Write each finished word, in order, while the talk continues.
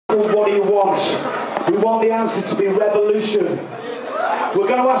What do you want? We want the answer to be revolution. We're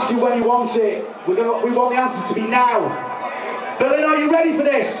going to ask you when you want it. We want the answer to be now. Berlin, are you ready for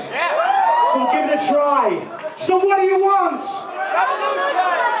this? Yeah. So give it a try. So what do you want? Revolution!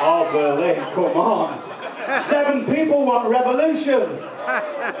 Oh, Berlin, come on. 7 people want revolution.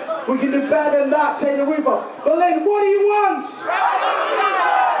 We can do better than that. Take the roof off. Berlin, what do you want?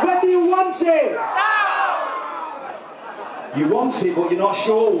 Revolution! When do you want it? Now! You want it, but you're not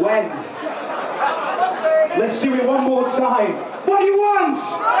sure when. Let's do it one more time. What do you want?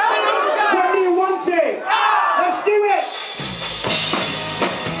 Revolution! When do you want it? Now! Let's do it!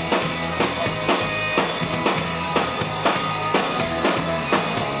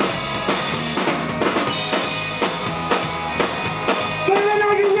 Berlin,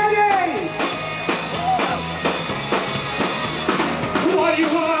 are you ready? What do you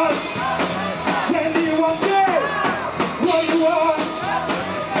want? When do you want it? What do you want?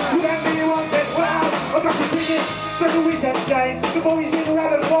 When do you want it? Well, I've got the ticket for the weekend's game. The boys in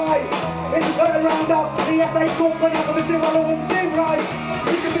red and white. It's a turnaround up. The FA Cup went up on the 0-1 sing right.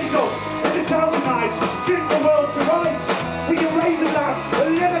 We can be so in the town tonight. Drink the world to rights. We can raise a glass, the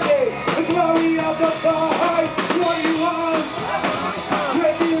liberty, the glory of the fight. What do you want?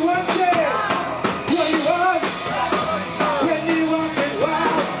 When do you want it? What do you want? When do you want it?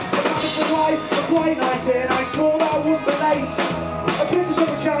 Well, the promise of life, a quiet night in. I swore that I wouldn't be late. A picture of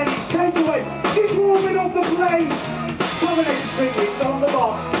a Chinese takeaway, she's warming up the plates. Dominated drinks on the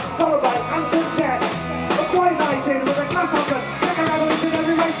box, followed by Anton Tech. A quiet night in with a glass of gun, like a revolution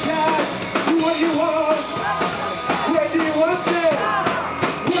every race can. What do you want? When do you want it?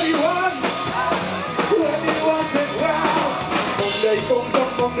 What do you want? When do you want it? Well, Monday comes up,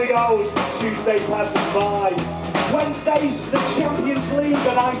 Monday goes, Tuesday passes by. Wednesday's the Champions League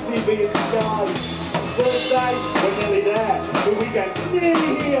on ITV and Sky. Thursday, we're nearly there. The weekend's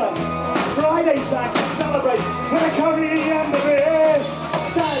nearly here. Friday's time to celebrate when I come in the end of it.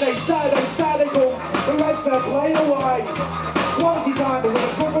 Saturday comes. The Reds are playing away. Quality time, but with a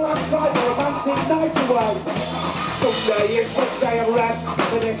football outside, the romantic night away. Sunday is the day of rest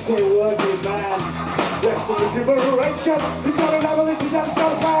for this here working man. Rest and recuperation. He's got a revolution that's so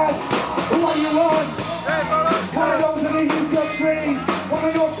bad. What do you want? Wanna go to the UK tree?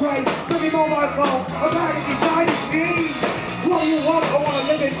 Wanna go trade? Give me more my phone. A bag of design schemes. What do you want? I wanna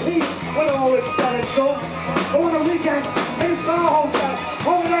live in peace when all is said and done. I want a weekend in a star hotel.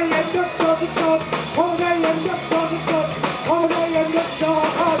 Holiday and just sun. Holiday and just